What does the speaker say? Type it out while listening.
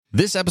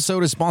This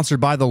episode is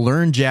sponsored by the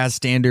Learn Jazz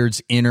Standards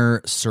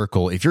Inner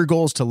Circle. If your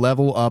goal is to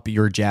level up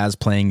your jazz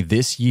playing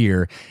this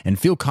year and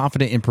feel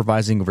confident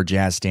improvising over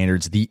jazz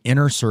standards, the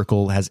Inner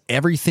Circle has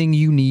everything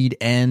you need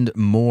and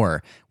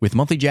more. With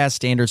monthly jazz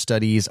standard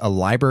studies, a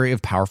library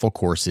of powerful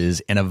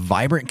courses, and a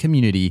vibrant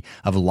community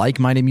of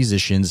like-minded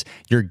musicians,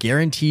 you're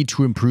guaranteed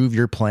to improve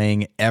your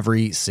playing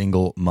every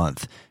single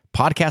month.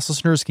 Podcast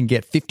listeners can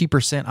get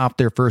 50% off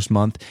their first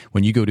month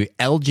when you go to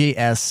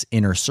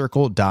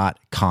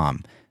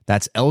ljsinnercircle.com.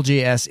 That's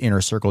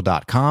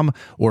ljsinnercircle.com,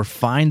 or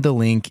find the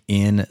link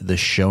in the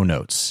show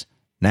notes.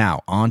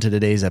 Now, on to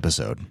today's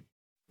episode.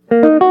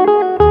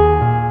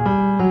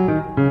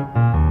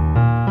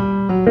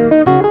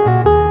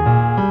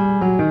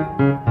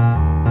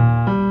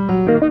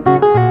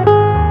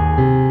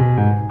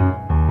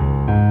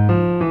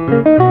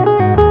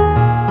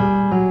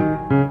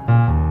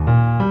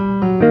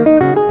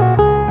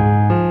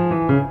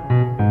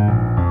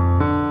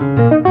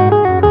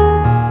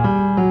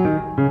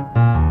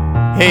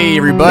 Hey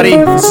everybody,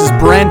 this is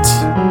Brent.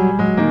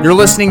 You're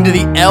listening to the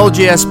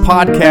LJS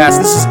Podcast.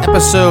 This is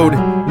episode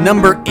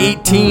number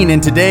 18,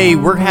 and today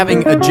we're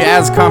having a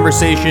jazz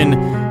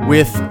conversation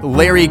with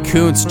Larry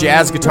Koontz,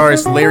 jazz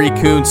guitarist Larry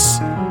Koontz.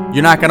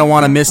 You're not going to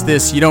want to miss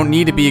this. You don't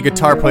need to be a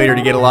guitar player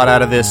to get a lot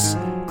out of this.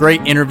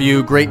 Great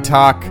interview, great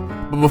talk.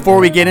 But before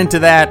we get into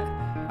that,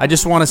 I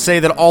just want to say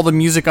that all the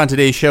music on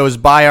today's show is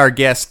by our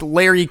guest,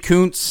 Larry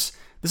Koontz.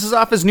 This is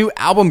off his new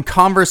album,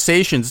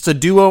 Conversations. It's a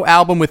duo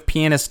album with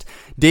pianist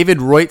David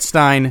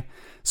Roitstein.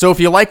 So if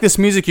you like this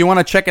music, you want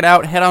to check it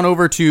out, head on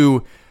over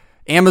to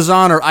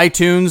Amazon or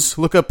iTunes.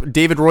 Look up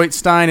David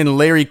Roitstein and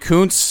Larry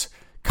Koontz,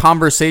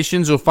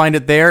 Conversations. You'll find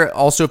it there.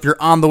 Also, if you're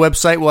on the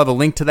website, we'll have a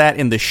link to that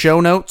in the show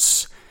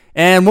notes.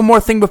 And one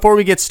more thing before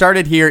we get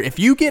started here. If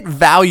you get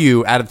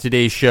value out of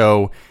today's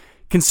show,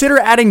 consider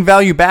adding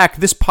value back.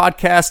 This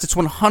podcast, it's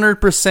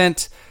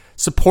 100%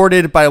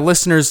 supported by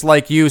listeners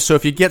like you. So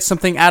if you get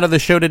something out of the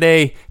show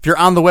today, if you're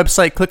on the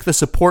website, click the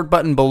support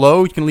button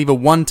below. You can leave a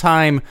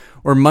one-time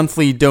or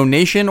monthly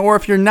donation. Or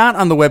if you're not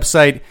on the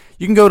website,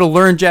 you can go to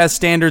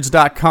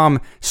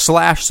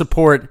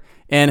learnjazzstandards.com/support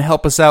and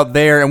help us out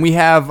there. And we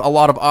have a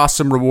lot of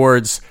awesome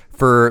rewards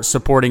for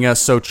supporting us.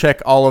 So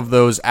check all of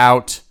those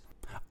out.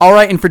 All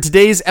right, and for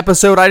today's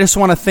episode, I just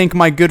want to thank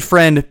my good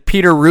friend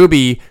Peter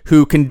Ruby,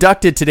 who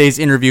conducted today's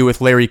interview with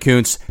Larry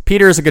Koontz.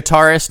 Peter is a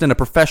guitarist and a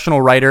professional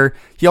writer.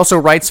 He also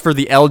writes for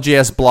the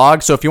LJS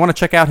blog, so if you want to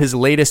check out his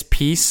latest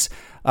piece,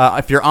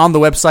 if you're on the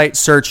website,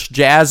 search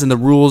Jazz and the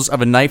Rules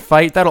of a Knife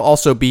Fight. That'll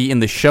also be in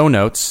the show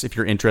notes if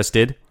you're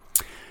interested.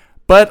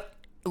 But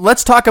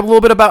let's talk a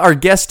little bit about our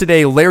guest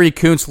today, Larry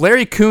Koontz.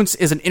 Larry Koontz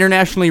is an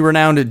internationally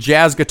renowned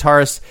jazz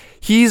guitarist.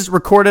 He's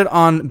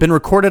been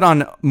recorded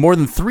on more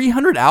than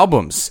 300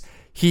 albums.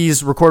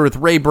 He's recorded with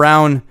Ray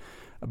Brown,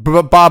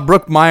 Bob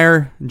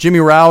Brookmeyer, Jimmy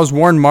Rouse,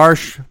 Warren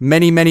Marsh,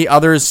 many, many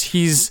others.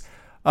 He's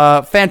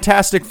a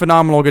fantastic,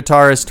 phenomenal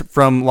guitarist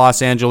from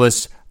Los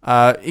Angeles.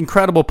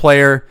 Incredible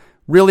player,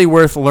 really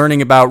worth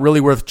learning about,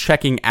 really worth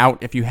checking out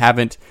if you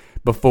haven't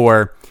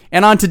before.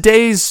 And on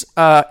today's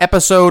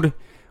episode,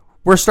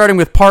 we're starting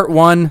with part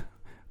one,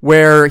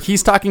 where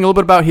he's talking a little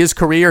bit about his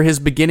career, his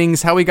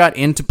beginnings, how he got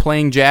into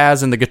playing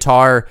jazz and the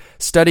guitar,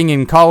 studying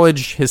in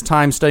college, his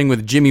time studying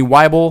with Jimmy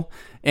Weibel,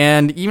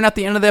 and even at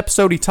the end of the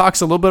episode, he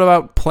talks a little bit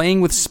about playing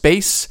with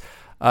space,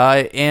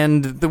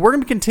 and we're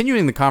going to be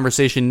continuing the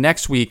conversation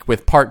next week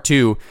with part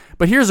two,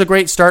 but here's a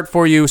great start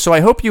for you, so I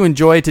hope you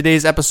enjoy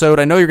today's episode.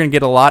 I know you're going to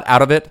get a lot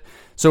out of it,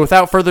 so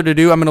without further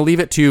ado, I'm going to leave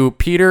it to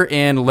Peter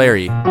and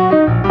Larry.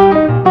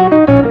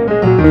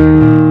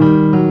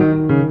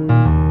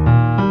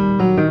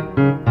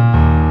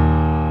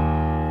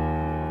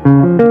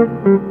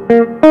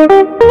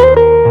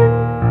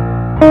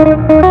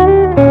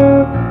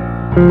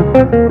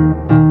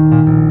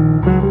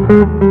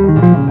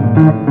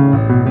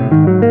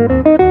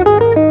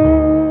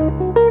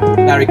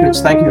 Larry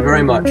Koontz, thank you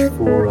very much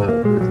for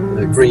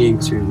agreeing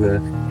to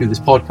do this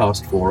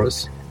podcast for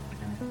us,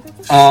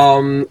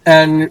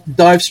 and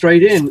dive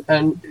straight in.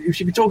 And if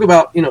you could talk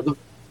about,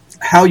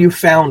 how you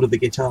found the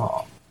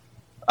guitar.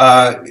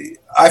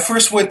 I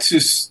first went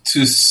to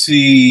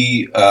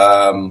see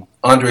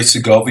Andre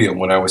Segovia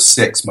when I was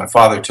 6. My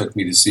father took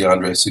me to see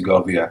Andre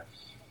Segovia,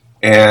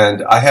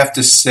 and I have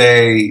to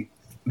say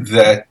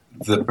that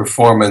the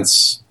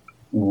performance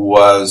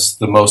was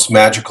the most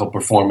magical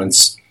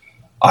performance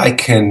I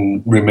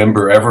can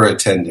remember ever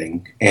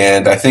attending,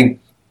 and I think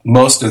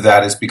most of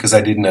that is because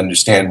I didn't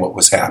understand what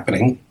was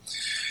happening.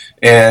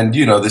 And,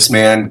 this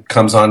man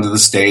comes onto the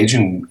stage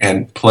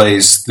and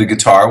plays the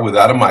guitar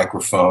without a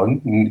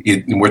microphone.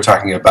 And we're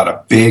talking about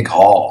a big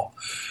hall,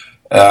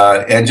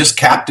 and just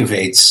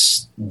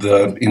captivates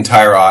the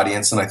entire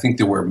audience. And I think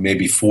there were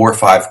maybe 4 or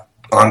 5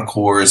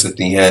 encores at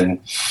the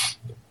end.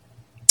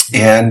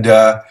 And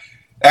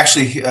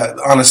actually,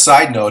 on a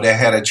side note, I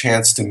had a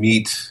chance to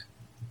meet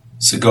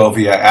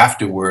Segovia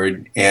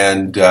afterward,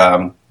 and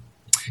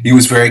he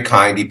was very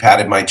kind. He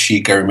patted my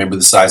cheek. I remember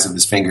the size of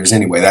his fingers.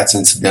 Anyway, that's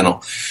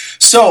incidental.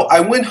 So I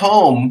went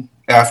home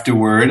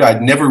afterward.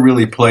 I'd never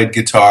really played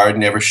guitar,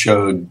 never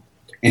showed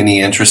any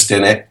interest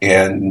in it,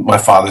 and my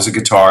father's a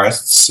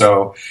guitarist,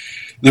 so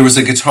there was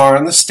a guitar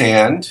on the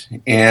stand,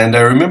 and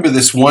I remember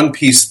this one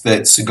piece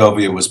that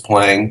Segovia was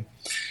playing,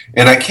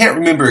 and I can't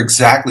remember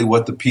exactly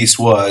what the piece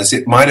was.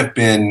 It might have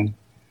been,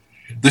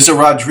 there's a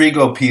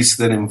Rodrigo piece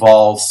that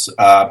involves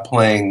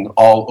playing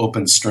all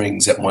open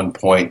strings at one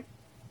point,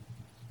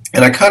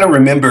 and I kind of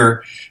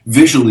remember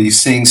visually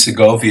seeing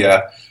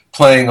Segovia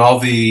playing all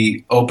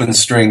the open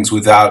strings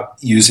without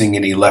using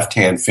any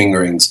left-hand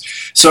fingerings.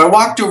 So I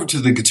walked over to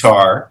the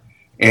guitar,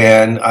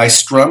 and I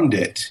strummed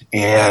it,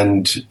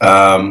 and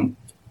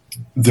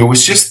there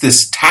was just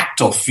this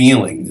tactile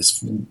feeling,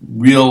 this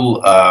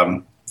real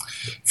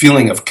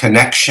feeling of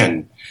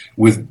connection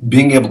with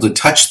being able to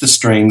touch the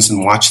strings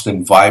and watch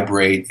them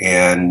vibrate.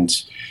 And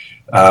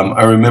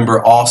I remember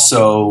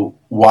also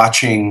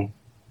watching,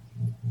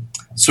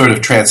 sort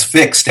of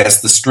transfixed,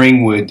 as the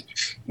string would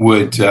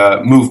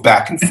move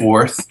back and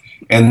forth,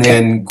 and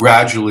then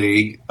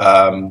gradually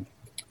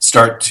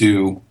start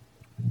to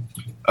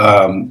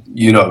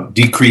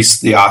decrease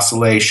the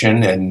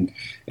oscillation and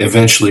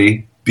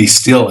eventually be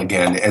still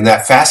again, and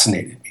that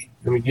fascinated me.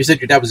 I mean, you said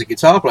your dad was a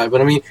guitar player,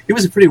 but I mean, he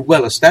was a pretty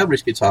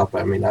well-established guitar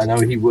player. I mean, I know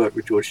he worked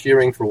with George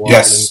Shearing for a while.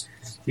 Yes.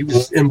 And he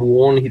was in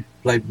Warren. He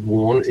played with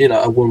Warren,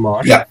 a Warren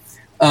Marsh. Yeah.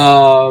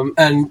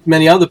 And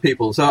many other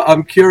people. So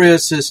I'm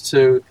curious as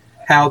to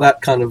how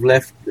that kind of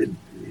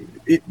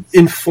it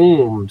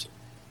informed,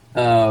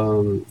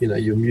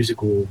 your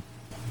musical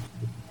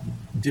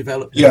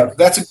development. Yeah,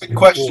 that's a good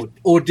question.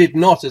 Or did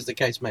not, as the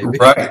case may be.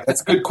 Right,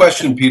 that's a good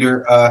question,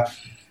 Peter.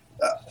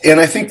 And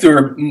I think there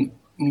are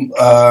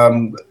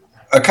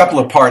a couple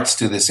of parts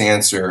to this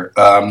answer.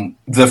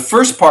 The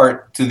first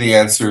part to the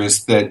answer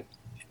is that,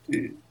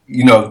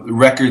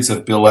 records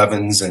of Bill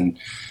Evans, and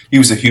he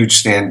was a huge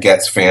Stan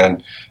Getz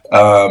fan.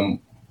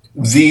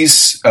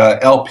 These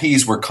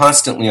LPs were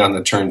constantly on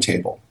the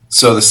turntable,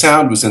 so the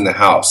sound was in the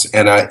house,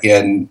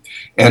 and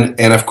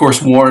of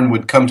course Warren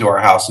would come to our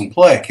house and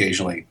play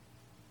occasionally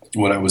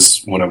when I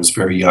was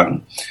very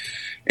young,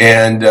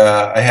 and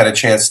I had a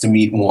chance to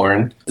meet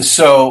Warren.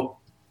 So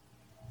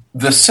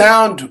the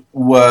sound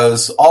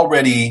was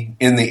already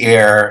in the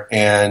air,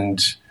 and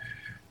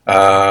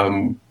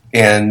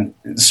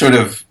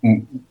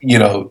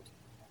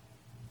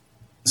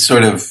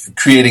sort of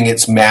creating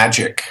its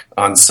magic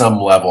on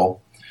some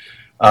level.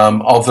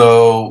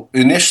 Although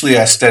initially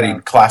I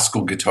studied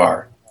classical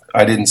guitar.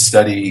 I didn't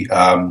study,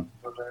 I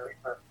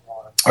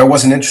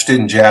wasn't interested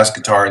in jazz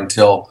guitar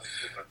until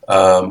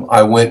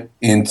I went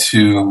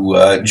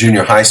into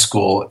junior high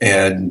school,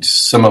 and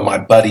some of my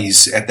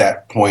buddies at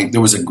that point, there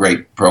was a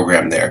great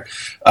program there,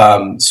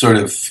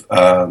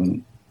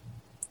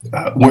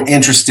 were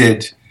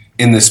interested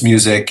in this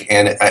music,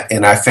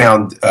 and I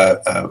found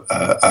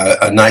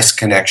a nice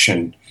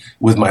connection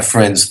with my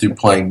friends through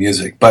playing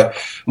music. But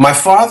my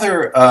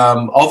father,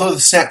 although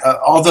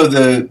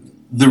the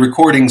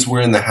recordings were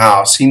in the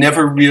house, he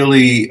never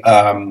really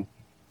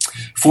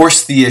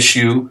forced the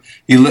issue.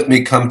 He let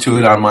me come to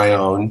it on my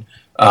own.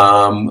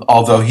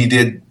 Although he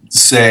did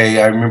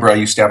say, I remember I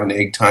used to have an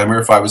egg timer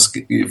if I was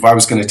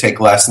going to take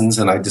lessons,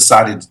 and I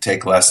decided to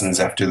take lessons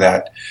after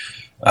that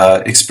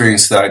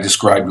experience that I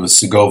described with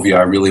Segovia.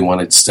 I really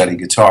wanted to study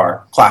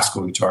guitar,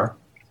 classical guitar.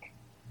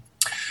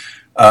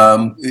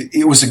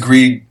 It was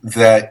agreed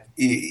that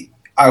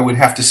I would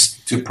have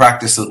to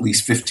practice at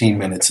least 15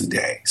 minutes a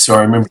day. So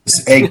I remember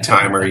this egg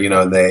timer,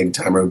 the egg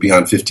timer would be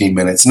on 15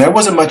 minutes. And I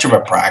wasn't much of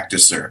a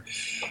practicer.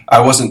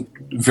 I wasn't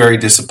very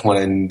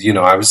disciplined.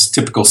 I was a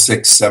typical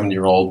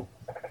 6-7-year-old.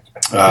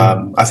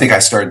 I think I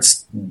started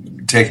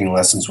taking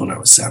lessons when I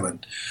was 7.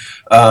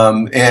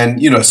 And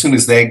as soon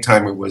as the egg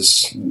timer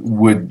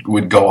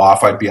would go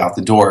off, I'd be out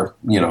the door,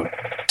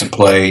 to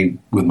play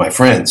with my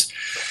friends.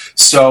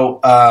 So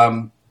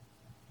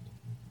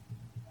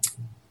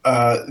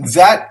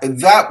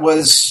that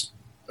was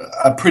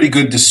a pretty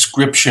good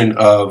description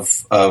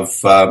of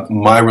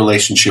my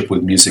relationship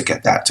with music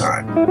at that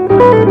time.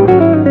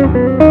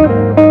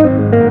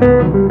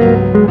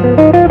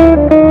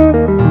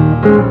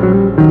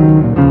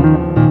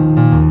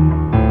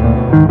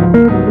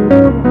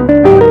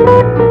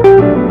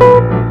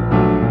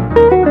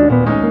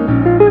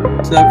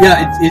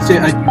 So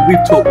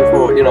we've talked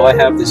before. I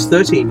have this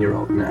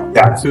 13-year-old now,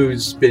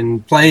 who's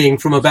been playing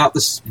from about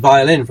the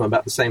violin from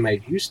about the same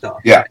age you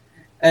started. Yeah,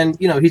 and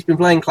he's been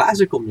playing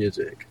classical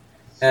music,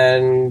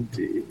 and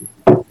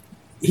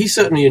he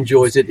certainly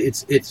enjoys it.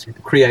 It's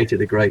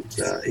created a great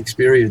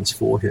experience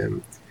for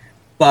him.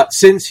 But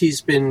since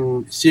he's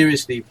been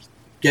seriously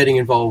getting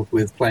involved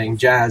with playing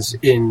jazz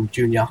in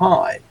junior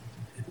high,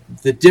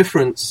 the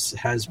difference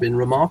has been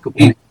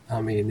remarkable.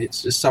 I mean,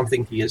 it's just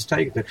something he has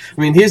taken.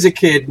 I mean, here's a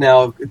kid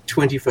now, a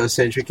 21st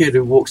century kid,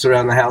 who walks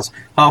around the house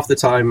half the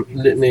time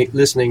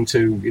listening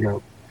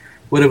to,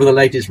 whatever the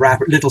latest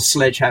rap, Little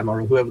Sledgehammer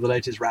or whoever the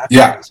latest rapper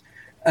is.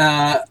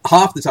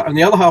 Half the time. And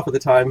the other half of the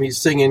time, he's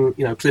singing,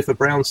 Clifford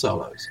Brown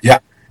solos. Yeah.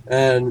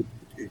 And,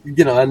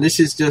 and this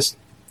is just,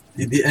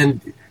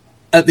 and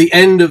at the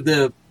end of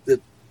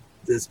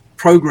this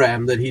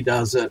program that he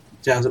does at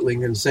Jazz at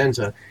Lincoln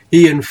Center,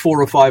 he and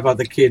 4 or 5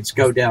 other kids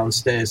go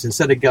downstairs.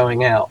 Instead of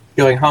going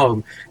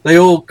home, they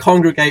all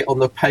congregate on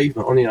the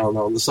pavement,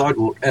 on the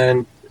sidewalk,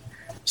 and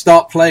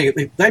start playing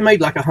it. They made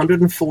like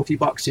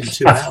 $140 in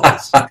 2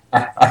 hours,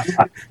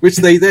 which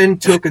they then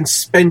took and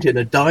spent in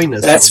a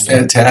diner. That's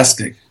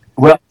fantastic.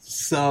 Well,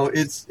 so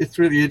it's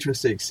really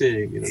interesting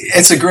seeing.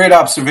 It's a great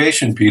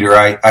observation, Peter.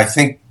 I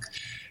think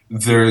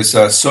there's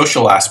a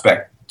social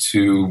aspect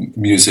to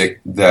music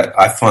that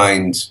I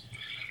find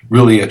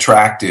really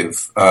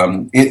attractive.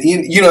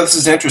 This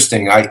is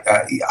interesting.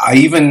 I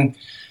even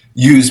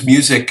use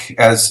music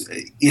as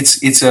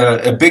it's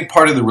a big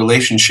part of the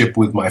relationship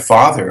with my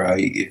father.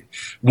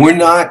 We're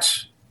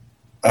not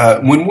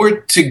when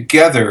we're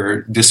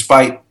together,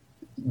 despite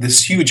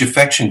this huge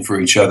affection for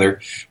each other,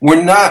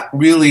 we're not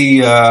really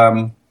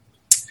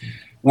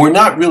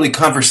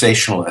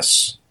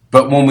conversationalists.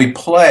 But when we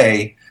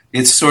play,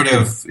 it sort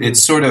of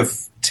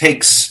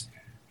takes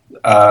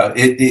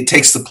it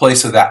takes the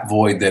place of that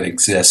void that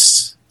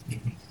exists.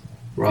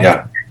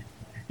 Right.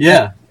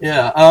 Yeah.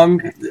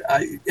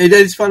 It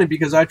is funny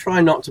because I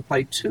try not to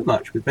play too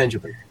much with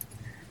Benjamin,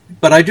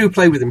 but I do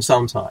play with him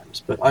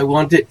sometimes. But I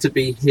want it to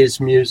be his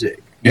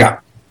music,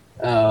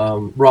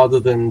 rather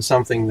than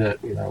something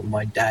that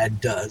my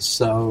dad does.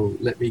 So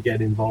let me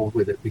get involved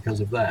with it because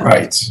of that.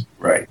 Right.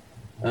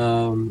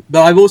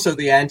 But I'm also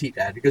the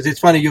anti-dad, because it's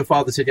funny, your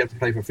father said you have to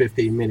play for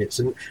 15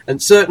 minutes.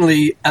 And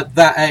certainly at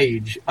that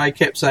age, I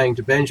kept saying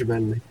to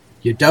Benjamin,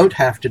 you don't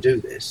have to do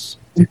this.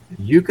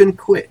 You can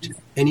quit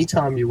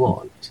anytime you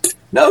want.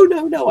 No,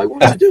 I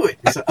want to do it.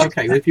 So,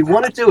 okay, well, if you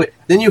want to do it,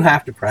 then you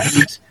have to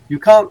practice. You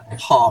can't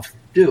half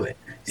do it.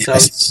 So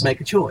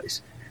make a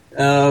choice.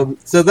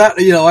 So that,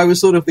 I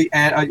was sort of the,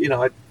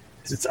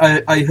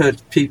 I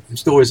heard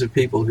stories of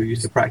people who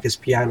used to practice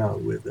piano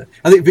with it.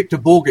 I think Victor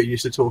Borge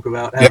used to talk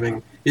about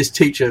having his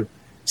teacher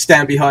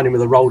stand behind him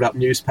with a rolled up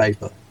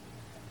newspaper,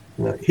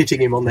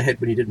 hitting him on the head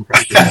when he didn't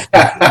practice.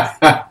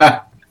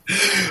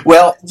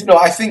 Well,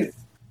 I think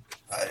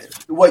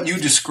what you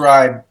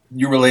describe,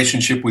 your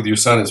relationship with your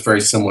son, is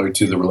very similar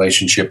to the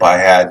relationship I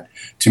had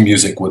to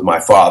music with my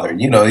father.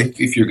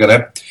 If you're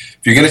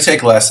gonna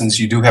take lessons,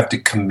 you do have to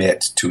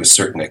commit to a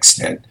certain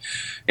extent.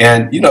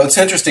 And it's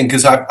interesting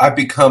because I've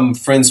become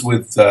friends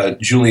with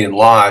Julian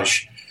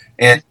Lage,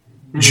 and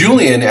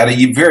Julian, at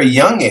a very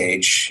young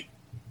age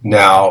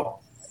now,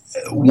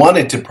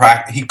 wanted to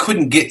practice. He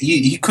couldn't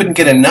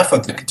get enough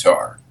of the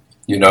guitar,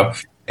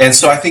 And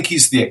so I think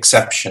he's the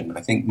exception.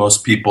 I think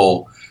most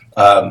people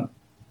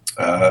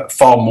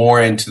fall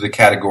more into the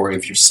category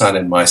of your son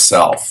and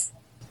myself.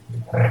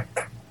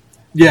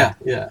 Yeah.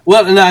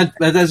 Well, and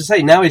as I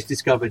say, now he's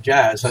discovered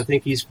jazz. I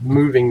think he's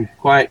moving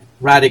quite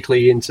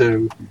radically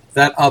into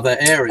that other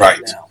area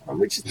now,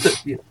 which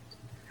is,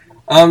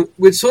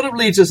 which sort of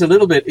leads us a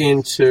little bit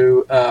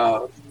into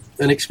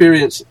an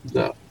experience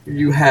that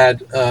you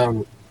had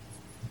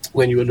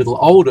when you were a little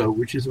older,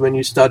 which is when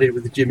you studied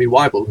with Jimmy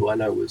Weibel, who I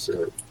know was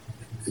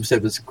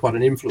quite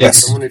an influence.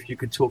 Yes. I wonder if you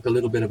could talk a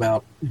little bit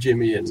about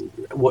Jimmy and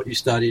what you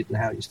studied and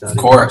how you studied. Of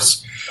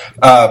course.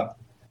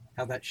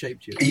 How that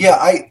shaped you.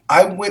 Yeah,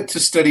 I went to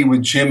study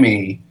with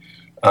Jimmy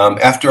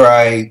after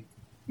I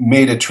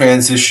made a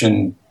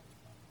transition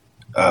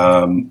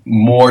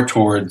more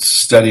towards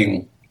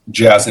studying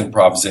jazz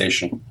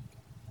improvisation.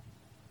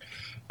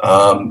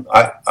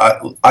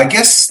 I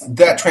guess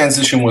that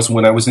transition was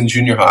when I was in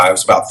junior high. I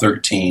was about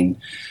 13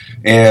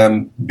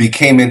 and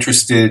became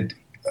interested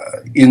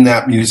in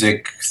that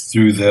music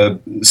through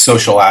the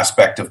social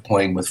aspect of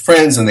playing with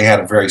friends, and they had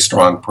a very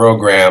strong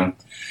program.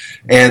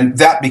 And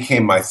that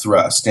became my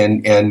thrust,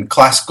 and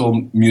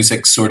classical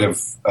music sort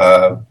of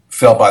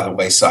fell by the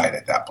wayside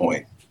at that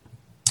point.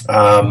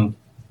 And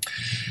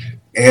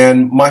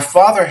my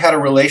father had a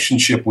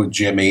relationship with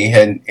Jimmy,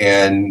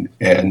 and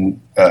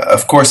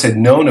of course had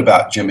known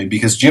about Jimmy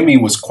because Jimmy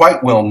was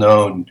quite well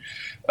known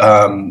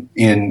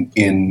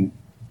in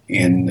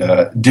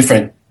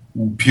different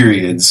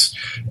periods,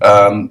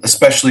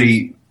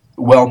 especially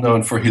well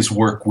known for his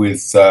work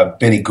with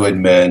Benny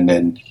Goodman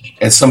and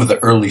some of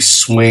the early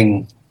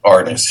swing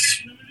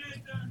artists.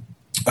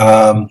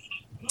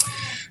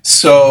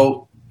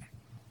 So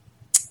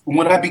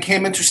when I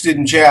became interested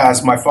in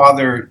jazz, my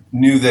father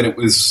knew that it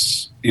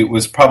was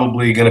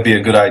probably going to be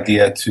a good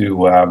idea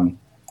to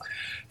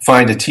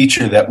find a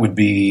teacher that would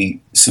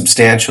be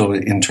substantial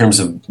in terms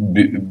of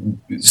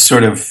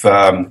sort of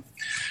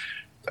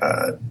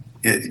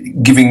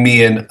giving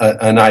me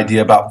an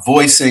idea about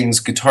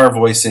voicings, guitar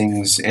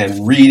voicings,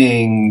 and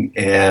reading,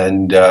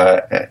 and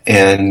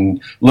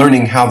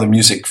learning how the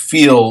music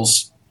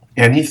feels.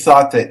 And he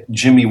thought that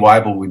Jimmy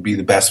Weibel would be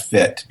the best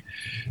fit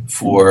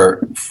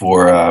for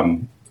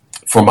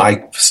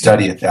my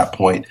study at that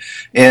point.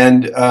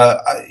 And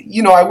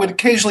I would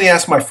occasionally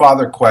ask my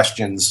father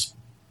questions,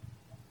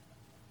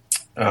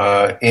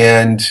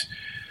 and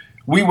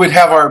we would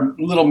have our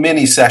little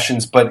mini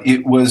sessions. But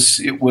it was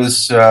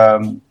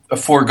a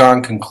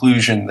foregone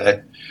conclusion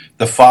that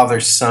the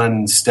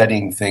father-son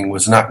studying thing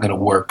was not going to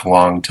work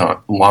long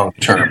term.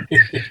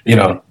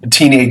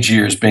 Teenage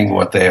years being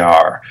what they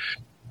are.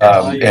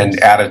 Yes. and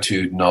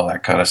attitude and all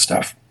that kind of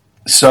stuff.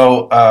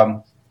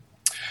 So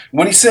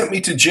when he sent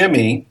me to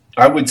Jimmy,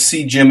 I would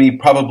see Jimmy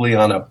probably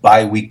on a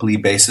bi-weekly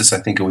basis. I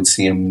think I would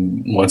see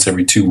him once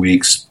every 2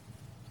 weeks.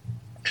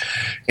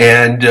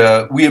 And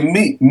we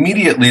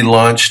immediately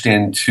launched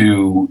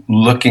into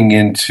looking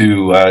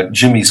into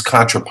Jimmy's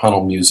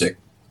contrapuntal music.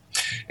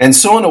 And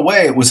so in a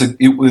way, it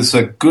was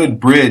a good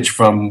bridge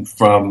from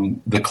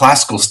the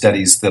classical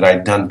studies that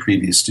I'd done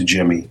previous to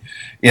Jimmy,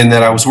 in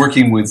that I was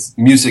working with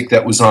music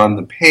that was on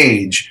the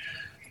page,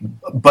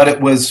 but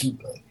it was,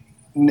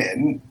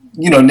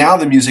 now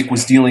the music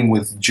was dealing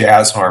with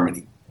jazz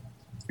harmony,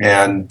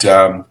 and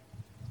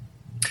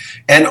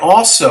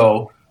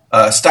also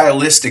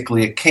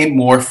stylistically, it came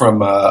more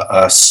from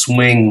a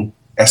swing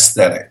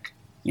aesthetic.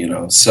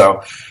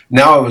 So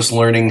now I was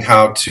learning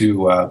how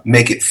to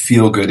make it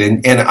feel good.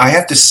 And I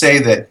have to say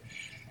that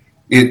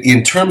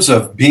in terms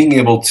of being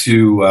able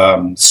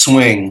to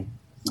swing,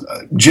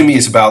 Jimmy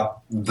is about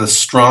the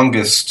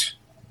strongest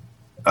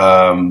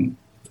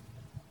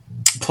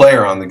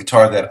player on the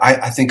guitar that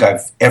I think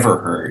I've ever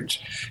heard.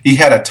 He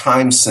had a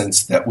time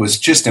sense that was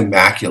just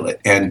immaculate.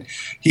 And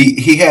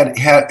he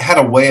had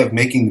a way of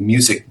making the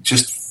music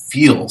just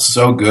feel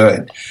so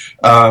good.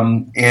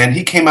 And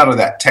he came out of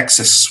that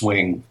Texas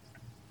swing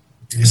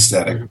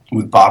aesthetic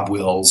with Bob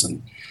Wills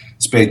and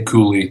Spade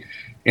Cooley,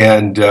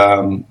 and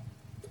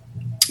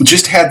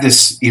just had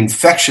this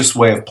infectious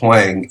way of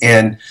playing.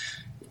 And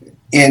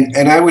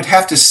I would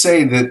have to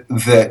say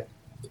that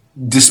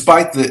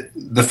despite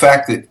the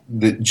fact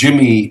that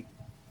Jimmy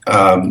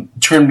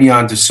turned me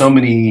on to so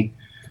many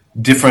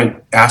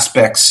different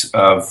aspects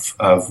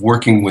of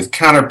working with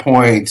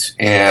counterpoint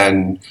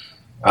and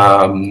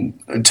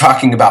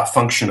talking about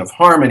function of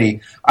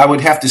harmony, I would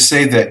have to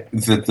say that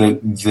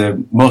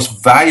the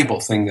most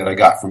valuable thing that I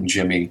got from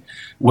Jimmy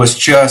was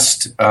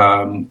just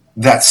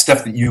that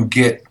stuff that you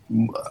get,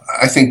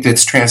 I think,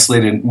 that's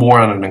translated more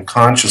on an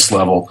unconscious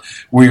level,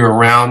 where you're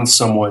around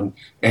someone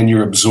and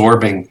you're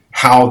absorbing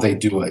how they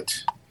do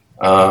it,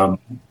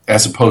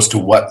 as opposed to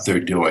what they're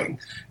doing.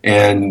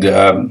 And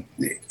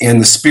in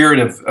the spirit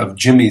of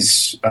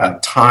Jimmy's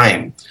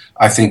time,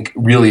 I think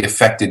really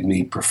affected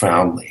me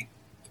profoundly.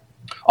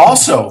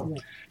 Also,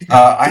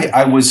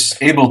 I was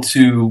able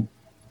to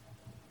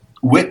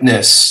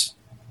witness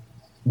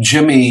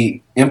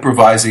Jimmy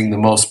improvising the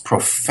most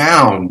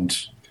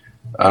profound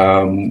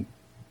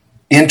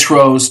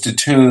intros to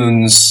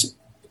tunes,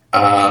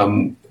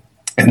 and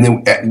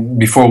then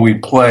before we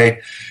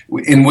play,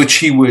 in which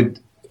he would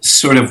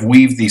sort of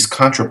weave these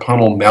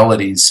contrapuntal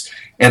melodies.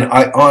 And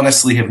I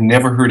honestly have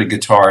never heard a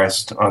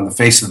guitarist on the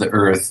face of the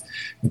earth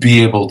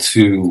be able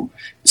to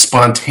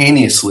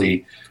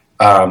spontaneously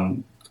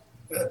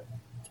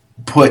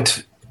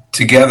put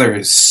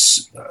together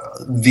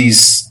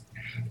these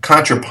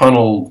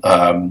contrapuntal,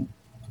 how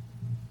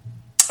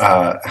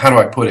do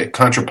I put it?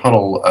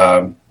 Contrapuntal,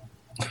 I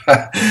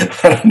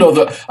don't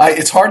know.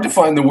 It's hard to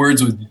find the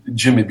words with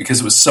Jimmy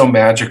because it was so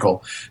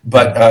magical.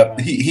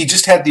 But he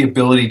just had the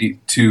ability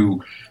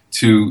to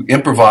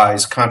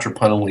improvise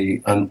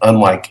contrapuntally,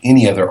 unlike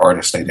any other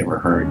artist I'd ever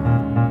heard.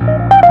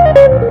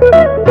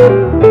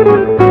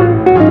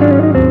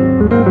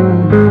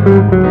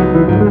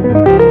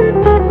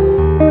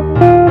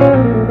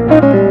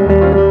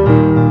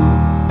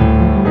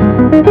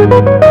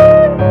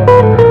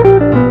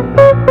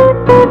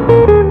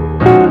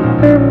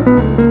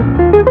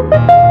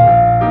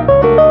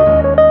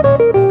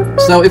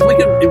 So if we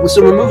could,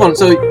 so we move on.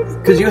 So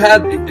because you've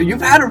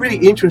had a really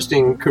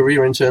interesting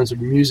career in terms of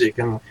music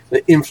and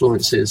the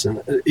influences,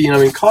 and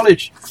in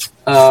college,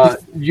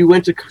 you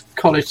went to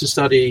college to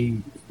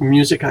study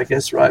music, I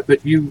guess, right?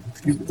 But you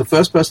the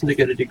first person to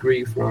get a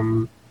degree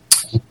from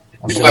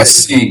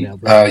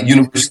USC,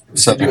 University of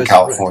Southern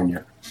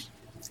California.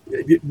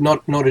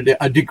 Not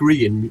a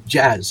degree in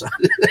jazz.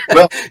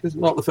 Well, it's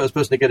not the first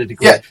person to get a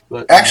degree. Yeah,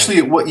 but, actually,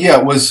 it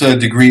was a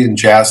degree in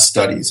jazz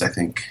studies. I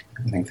think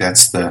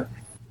that's the.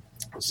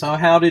 So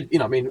how did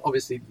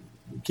obviously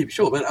keep it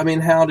short, but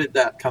how did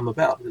that come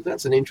about? Because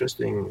that's an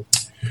interesting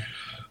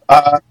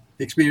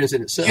experience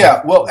in itself.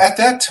 Yeah, well, at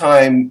that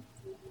time,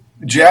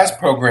 jazz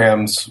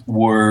programs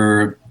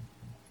were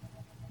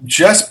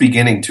just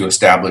beginning to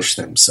establish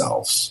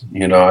themselves.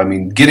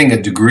 Getting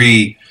a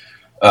degree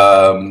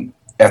at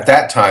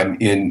that time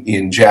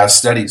in jazz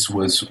studies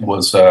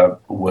was a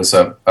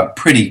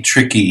pretty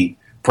tricky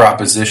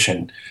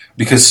proposition,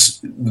 because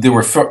there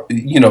were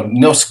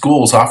no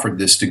schools offered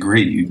this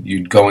degree.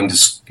 You'd go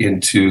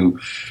into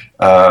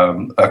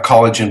a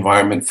college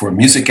environment for a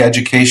music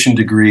education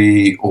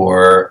degree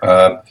or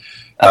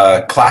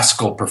a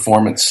classical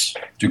performance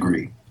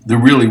degree. There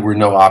really were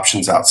no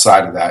options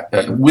outside of that,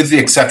 with the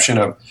exception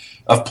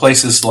of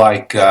places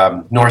like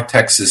North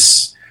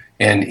Texas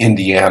and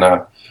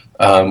Indiana,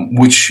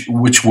 which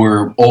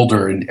were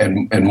older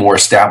and more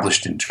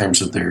established in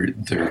terms of their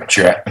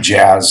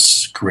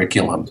jazz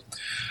curriculum.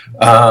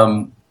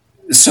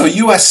 So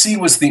USC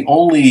was the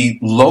only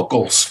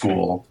local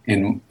school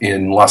in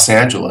Los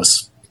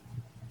Angeles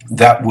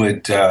that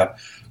would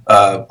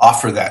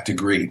offer that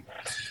degree.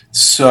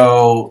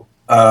 So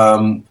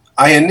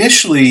I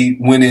initially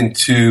went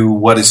into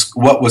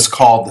what was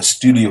called the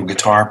studio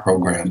guitar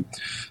program.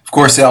 Of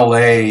course,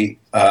 LA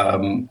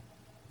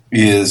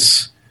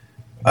is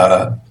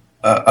a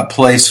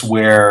place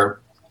where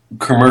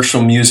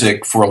commercial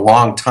music for a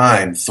long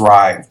time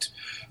thrived.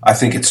 I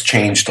think it's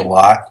changed a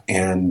lot,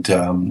 and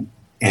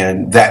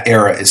that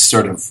era is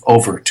sort of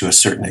over to a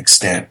certain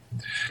extent.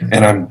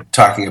 And I'm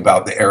talking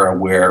about the era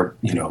where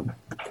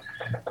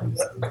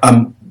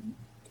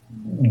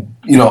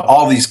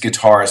all these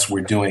guitarists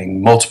were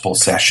doing multiple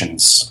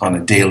sessions on a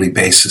daily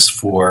basis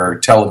for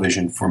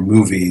television, for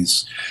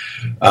movies.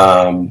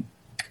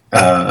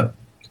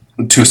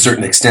 To a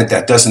certain extent,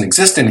 that doesn't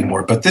exist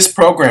anymore. But this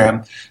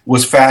program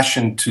was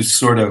fashioned to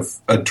sort of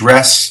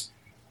address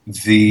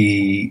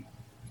the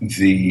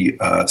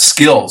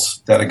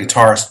skills that a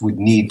guitarist would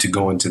need to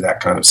go into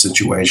that kind of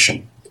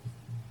situation.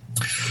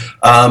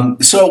 So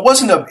it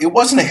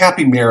wasn't a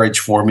happy marriage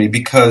for me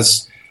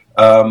because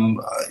I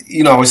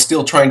was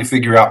still trying to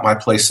figure out my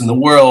place in the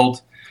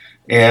world,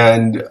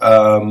 and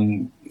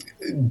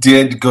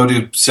did go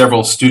to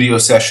several studio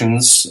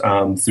sessions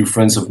through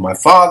friends of my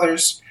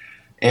father's,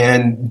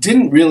 and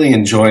didn't really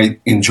enjoy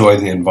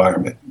the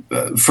environment.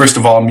 First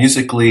of all,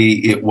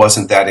 musically, it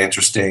wasn't that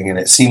interesting, and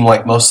it seemed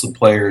like most of the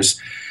players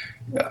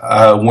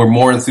were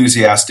more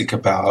enthusiastic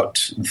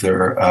about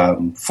their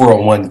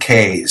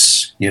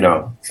 401ks,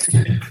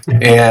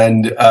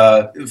 and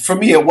for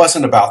me, it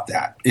wasn't about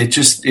that. I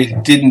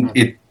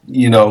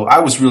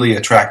was really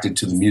attracted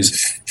to the music.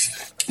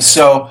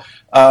 So,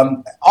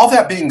 all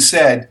that being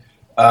said,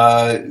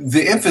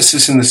 the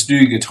emphasis in the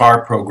studio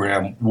guitar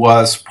program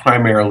was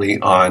primarily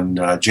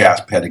on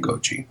jazz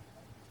pedagogy.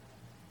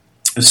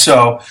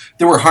 So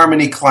there were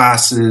harmony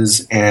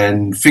classes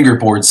and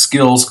fingerboard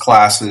skills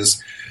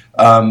classes,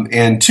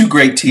 and two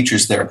great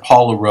teachers there,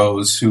 Paul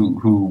LaRose,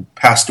 who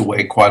passed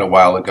away quite a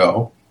while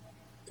ago,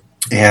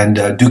 and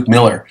Duke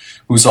Miller,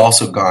 who's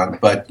also gone.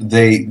 But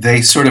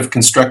they sort of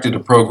constructed a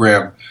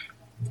program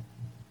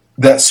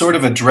that sort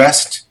of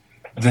addressed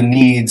the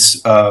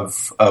needs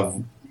of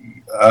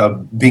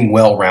being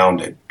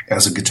well-rounded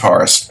as a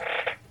guitarist.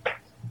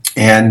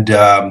 And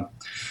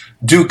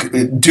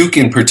Duke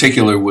in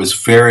particular was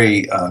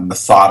very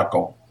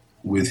methodical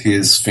with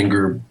his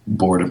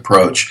fingerboard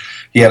approach.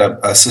 He had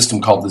a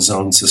system called the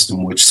Zone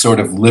System, which sort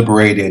of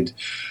liberated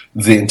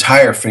the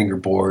entire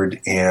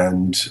fingerboard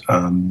and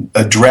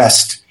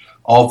addressed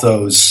all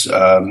those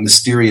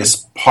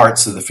mysterious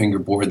parts of the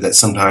fingerboard that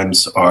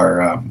sometimes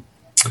are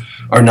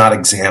not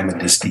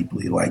examined as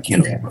deeply, like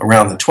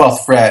around the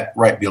 12th fret,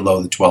 right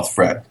below the 12th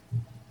fret.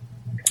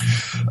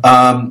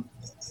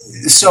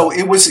 So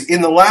it was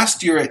in the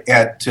last year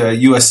at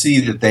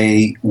USC that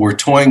they were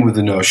toying with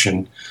the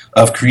notion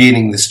of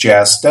creating this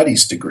jazz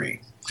studies degree.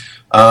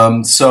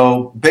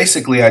 So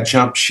basically, I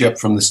jumped ship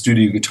from the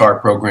studio guitar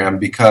program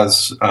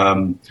because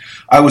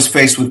I was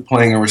faced with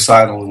playing a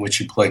recital in which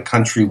you play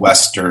country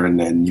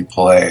western and you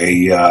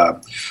play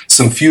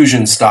some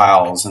fusion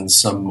styles and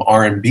some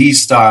R&B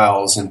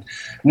styles. And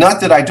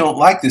not that I don't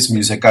like this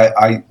music.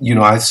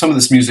 Some of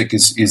this music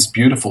is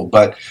beautiful,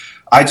 but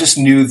I just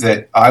knew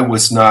that I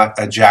was not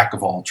a jack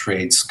of all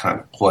trades kind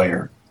of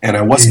player, and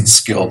I wasn't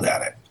skilled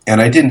at it.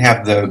 And I didn't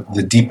have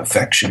the deep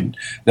affection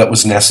that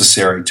was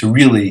necessary to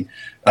really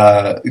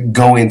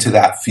go into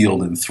that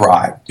field and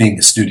thrive, being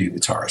a studio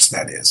guitarist,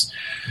 that is.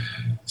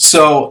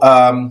 So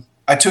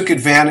I took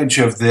advantage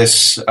of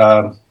this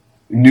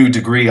new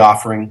degree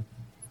offering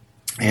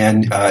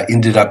and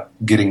ended up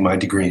getting my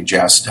degree in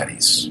jazz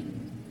studies.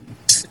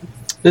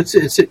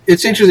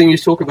 It's interesting you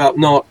talk about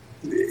not,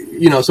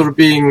 sort of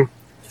being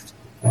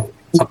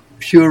a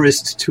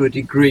purist to a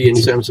degree in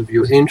terms of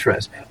your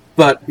interest.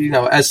 But,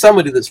 as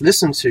somebody that's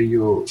listened to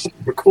your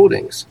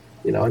recordings,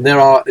 and there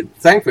are,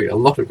 thankfully, a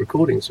lot of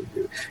recordings of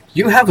you,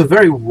 you have a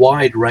very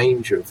wide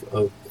range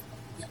of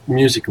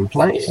music and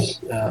playing.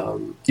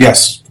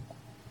 Yes.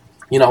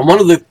 One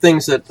of the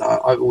things that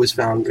I've always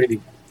found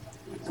really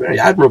very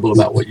admirable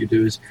about what you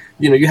do is,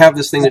 you have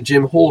this thing that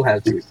Jim Hall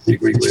has to a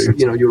degree where,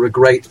 you're a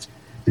great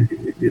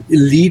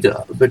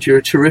leader, but you're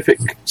a terrific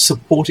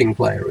supporting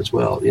player as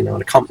well, an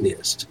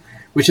accompanist,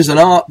 which is an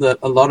art that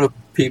a lot of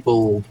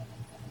people...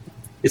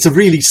 It's a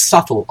really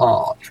subtle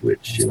art,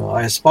 which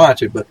I aspire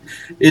to, but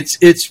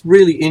it's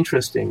really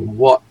interesting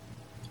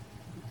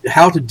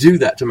how to do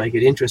that to make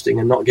it interesting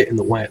and not get in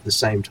the way at the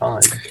same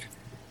time.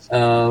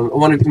 I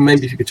wonder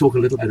maybe if you could talk a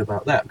little bit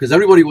about that, because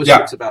everybody always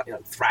talks about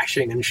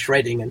thrashing and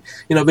shredding and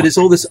but it's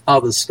all this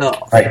other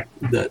stuff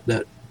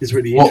that is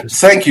really interesting.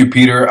 Thank you,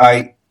 Peter.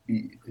 I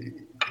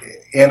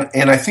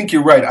think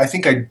you're right. I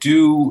think I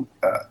do.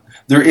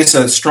 There is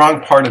a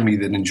strong part of me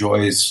that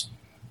enjoys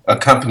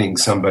accompanying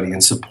somebody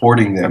and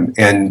supporting them,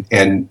 and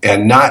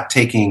not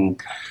taking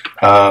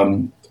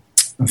the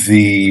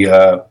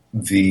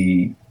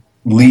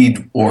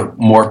lead or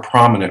more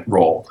prominent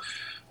role.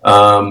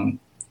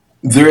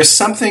 There is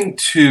something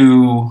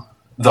to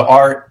the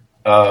art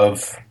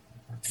of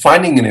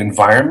finding an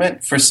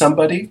environment for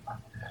somebody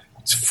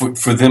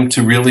for them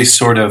to really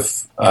sort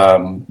of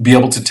be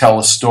able to tell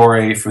a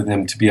story, for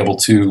them to be able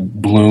to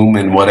bloom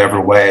in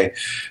whatever way,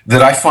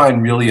 that I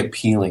find really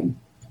appealing.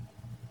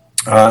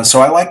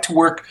 So I like to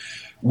work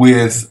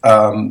with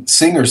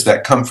singers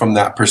that come from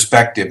that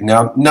perspective.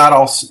 Now, not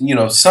all,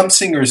 some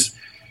singers,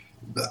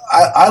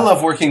 I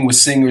love working with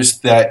singers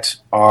that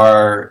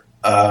are,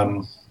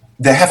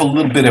 that have a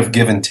little bit of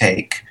give and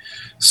take.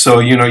 So,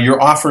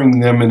 you're offering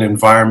them an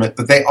environment,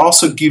 but they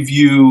also give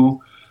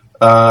you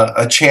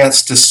a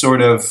chance to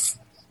sort of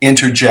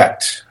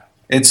interject.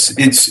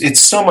 It's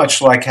so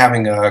much like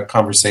having a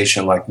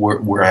conversation like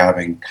we're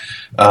having,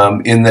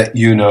 in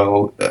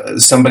that,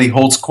 somebody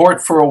holds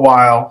court for a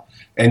while,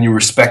 and you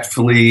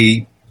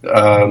respectfully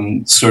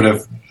sort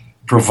of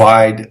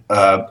provide,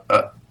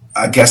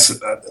 I guess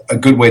a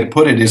good way to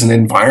put it is an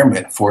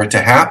environment for it to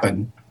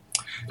happen.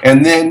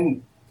 And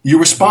then you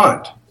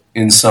respond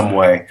in some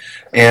way.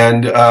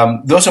 And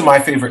those are my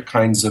favorite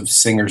kinds of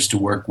singers to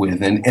work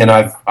with. And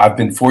I've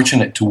been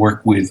fortunate to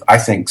work with, I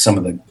think, some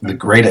of the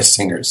greatest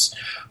singers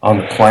on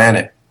the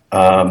planet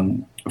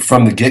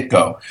from the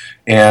get-go.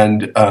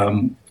 And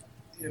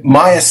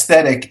my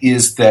aesthetic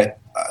is that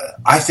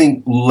I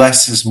think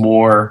less is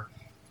more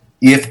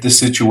if the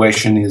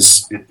situation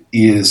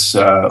is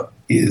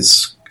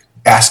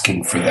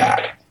asking for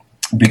that,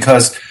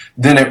 because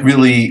then it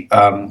really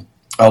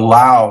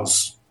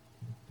allows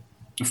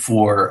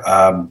for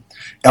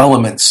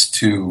elements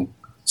to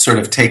sort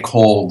of take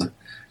hold.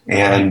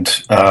 And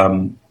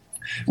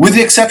with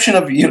the exception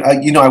of,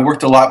 I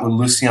worked a lot with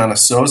Luciana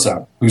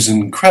Souza, who's an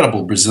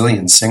incredible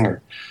Brazilian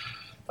singer.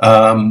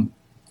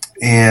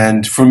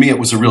 And for me, it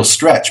was a real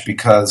stretch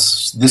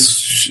because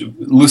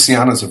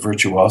Luciana's a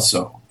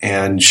virtuoso,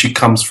 and she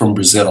comes from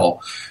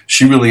Brazil.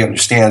 She really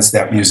understands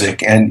that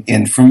music,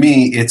 and for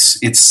me,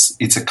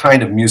 it's a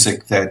kind of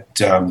music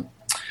that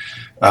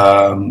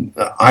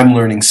I'm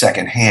learning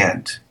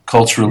secondhand.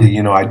 Culturally,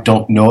 I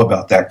don't know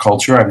about that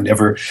culture.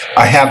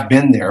 I have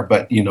been there,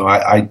 but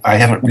I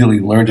haven't really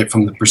learned it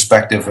from the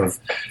perspective of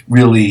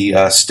really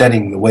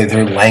studying the way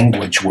their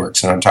language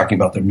works, and I'm talking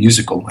about their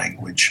musical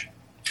language.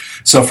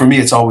 So for me,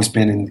 it's always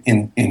been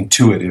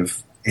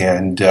intuitive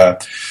and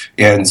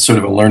sort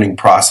of a learning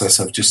process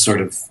of just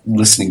sort of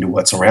listening to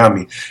what's around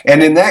me.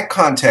 And in that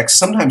context,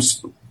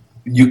 sometimes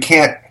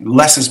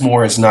less is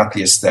more is not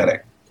the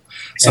aesthetic.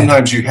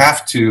 Sometimes you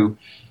have to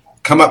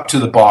come up to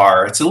the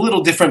bar. It's a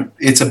little different.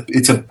 It's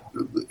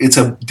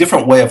a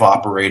different way of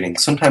operating.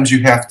 Sometimes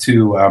you have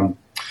to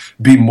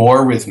be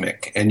more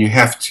rhythmic, and you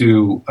have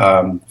to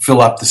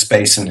fill up the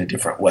space in a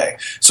different way.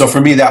 So for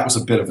me, that was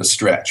a bit of a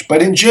stretch.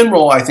 But in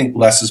general, I think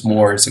less is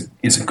more is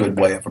a good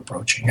way of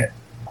approaching it.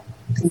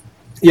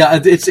 Yeah,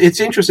 it's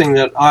interesting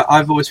that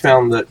I've always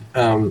found that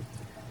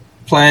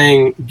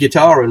playing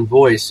guitar and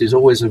voice is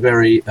always a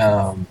very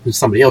it's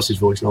somebody else's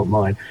voice, not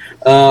mine.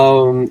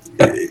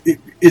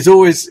 It's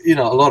always a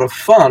lot of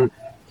fun,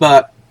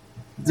 but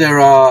there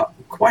are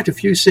quite a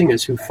few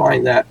singers who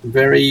find that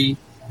very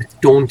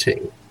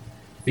daunting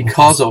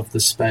because of the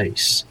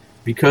space,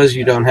 because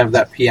you don't have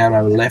that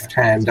piano left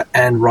hand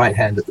and right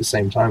hand at the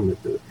same time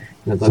with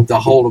the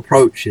whole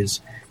approach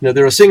is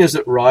there are singers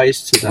that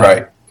rise to that.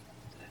 Right.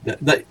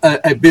 The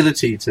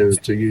ability to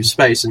use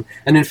space. And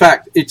in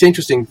fact, it's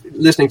interesting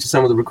listening to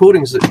some of the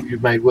recordings that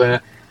you've made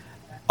where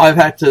I've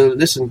had to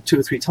listen 2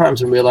 or 3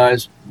 times and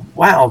realize,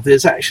 wow,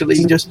 there's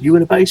actually just you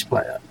and a bass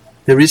player.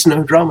 There is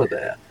no drummer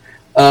there.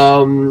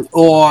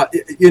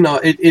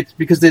 It's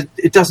because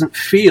it doesn't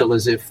feel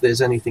as if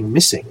there's anything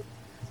missing.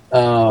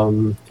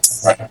 And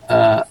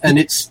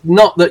it's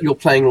not that you're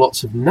playing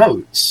lots of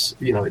notes.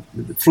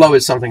 The flow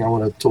is something I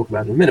want to talk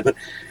about in a minute, but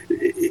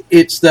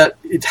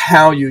it's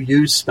how you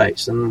use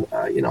space. And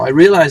I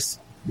realized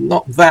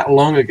not that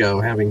long ago,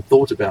 having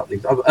thought about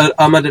these,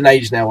 I'm at an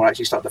age now where I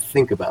actually start to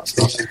think about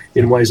stuff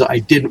in ways that I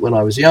didn't when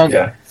I was younger.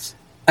 Yeah.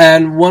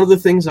 And one of the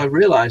things I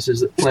realized is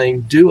that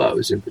playing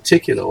duos in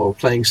particular, or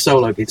playing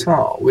solo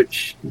guitar,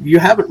 which you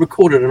haven't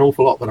recorded an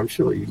awful lot, but I'm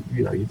sure you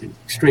did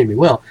extremely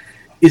well,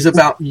 is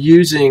about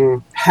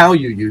using how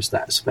you use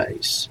that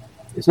space.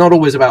 It's not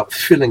always about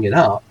filling it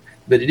up,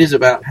 but it is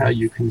about how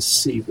you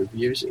conceive of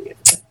using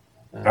it.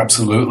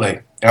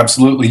 Absolutely.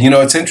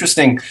 It's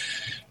interesting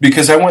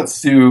because I went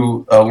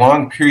through a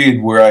long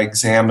period where I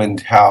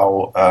examined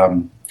how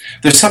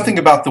there's something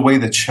about the way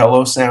the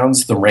cello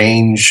sounds, the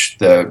range,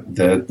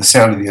 the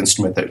sound of the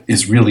instrument that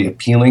is really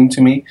appealing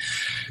to me.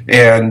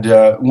 And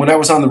when I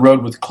was on the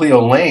road with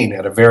Cleo Lane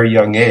at a very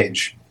young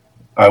age,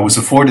 I was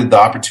afforded the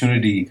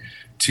opportunity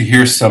to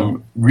hear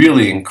some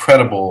really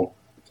incredible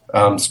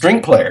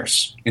string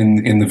players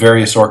in the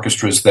various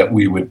orchestras that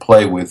we would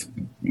play with,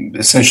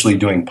 essentially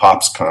doing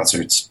pops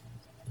concerts.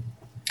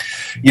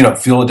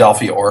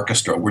 Philadelphia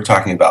Orchestra, we're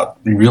talking about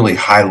really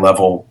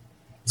high-level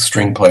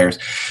string players.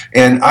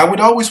 And I would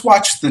always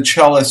watch the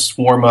cellists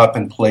warm up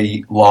and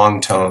play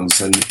long tones,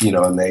 and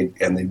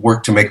they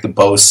work to make the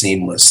bow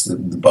seamless. The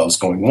bow's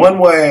going one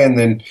way and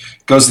then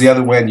goes the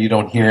other way, and you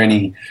don't hear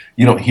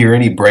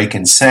any break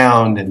in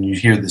sound, and you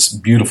hear this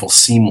beautiful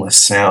seamless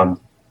sound.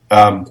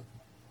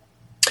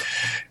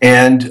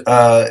 And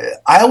I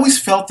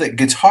always felt that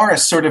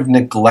guitarists sort of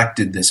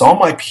neglected this. All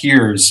my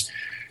peers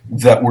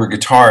that were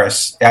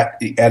guitarists at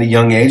a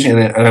young age, and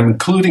I'm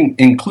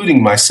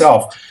including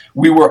myself,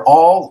 we were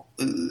all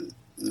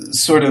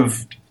sort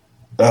of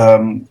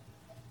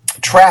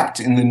trapped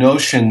in the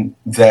notion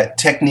that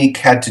technique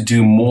had to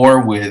do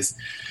more with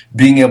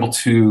being able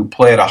to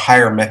play at a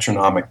higher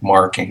metronomic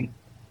marking,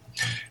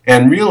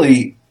 and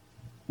really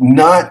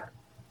not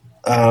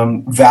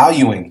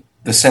valuing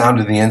the sound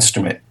of the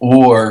instrument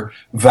or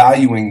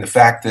valuing the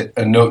fact that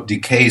a note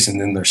decays and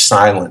then there's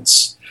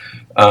silence.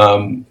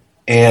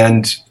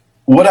 And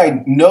what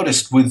I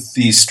noticed with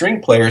these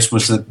string players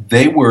was that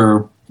they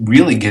were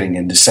really getting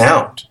into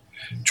sound,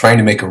 trying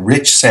to make a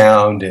rich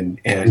sound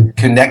and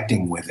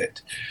connecting with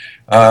it.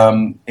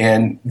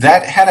 And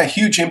that had a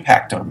huge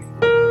impact on me.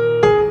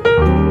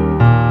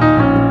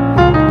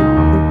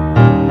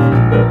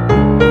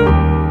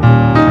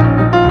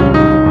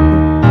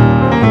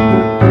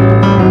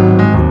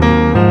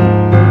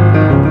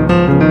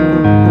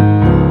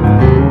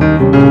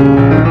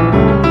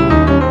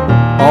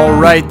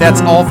 Right, that's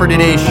all for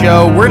today's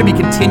show. We're going to be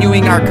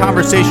continuing our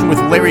conversation with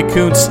Larry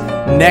Koontz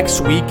next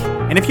week.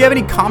 And if you have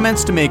any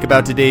comments to make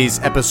about today's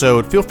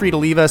episode, feel free to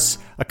leave us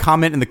a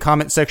comment in the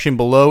comment section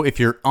below if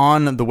you're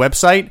on the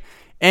website.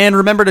 And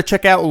remember to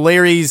check out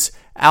Larry's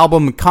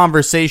album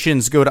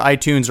Conversations. Go to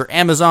iTunes or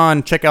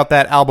Amazon, check out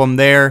that album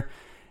there.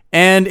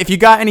 And if you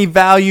got any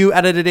value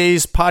out of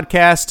today's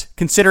podcast,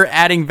 consider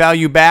adding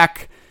value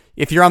back.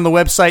 If you're on the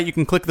website, you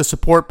can click the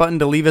support button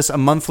to leave us a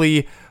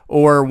monthly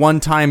or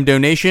one-time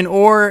donation.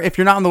 Or if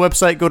you're not on the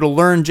website, go to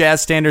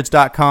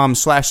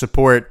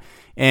learnjazzstandards.com/support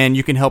and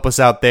you can help us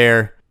out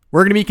there.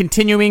 We're going to be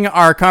continuing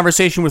our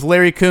conversation with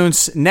Larry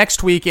Koontz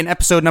next week in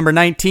episode number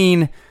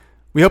 19.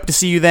 We hope to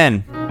see you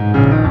then.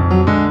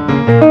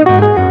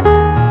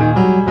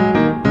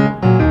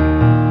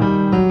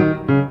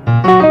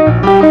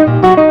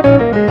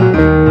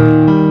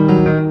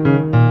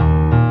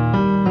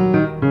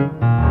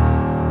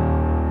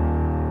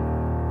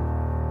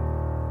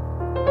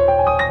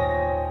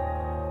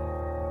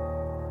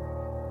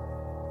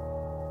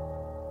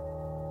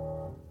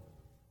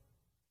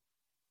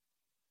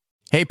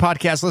 Hey,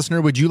 podcast listener,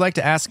 would you like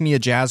to ask me a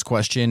jazz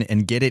question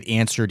and get it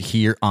answered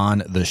here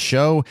on the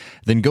show?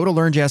 Then go to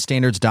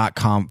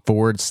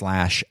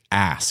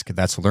learnjazzstandards.com/ask.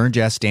 That's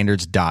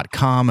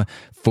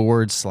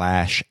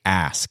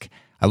learnjazzstandards.com/ask.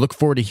 I look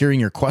forward to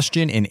hearing your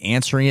question and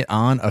answering it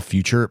on a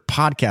future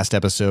podcast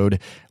episode.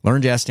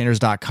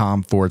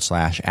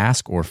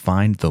 Learnjazzstandards.com/ask or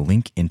find the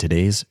link in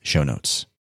today's show notes.